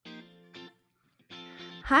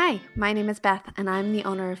Hi, my name is Beth, and I'm the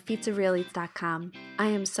owner of PizzaRealEats.com. I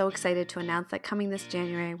am so excited to announce that coming this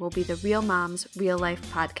January will be the Real Moms, Real Life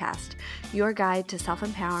podcast, your guide to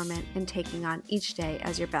self-empowerment and taking on each day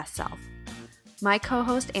as your best self. My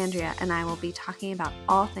co-host Andrea and I will be talking about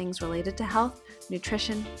all things related to health,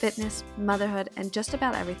 nutrition, fitness, motherhood, and just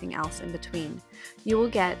about everything else in between. You will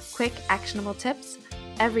get quick, actionable tips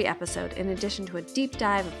every episode, in addition to a deep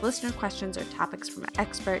dive of listener questions or topics from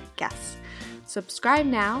expert guests. Subscribe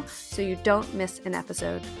now so you don't miss an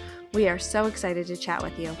episode. We are so excited to chat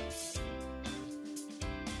with you.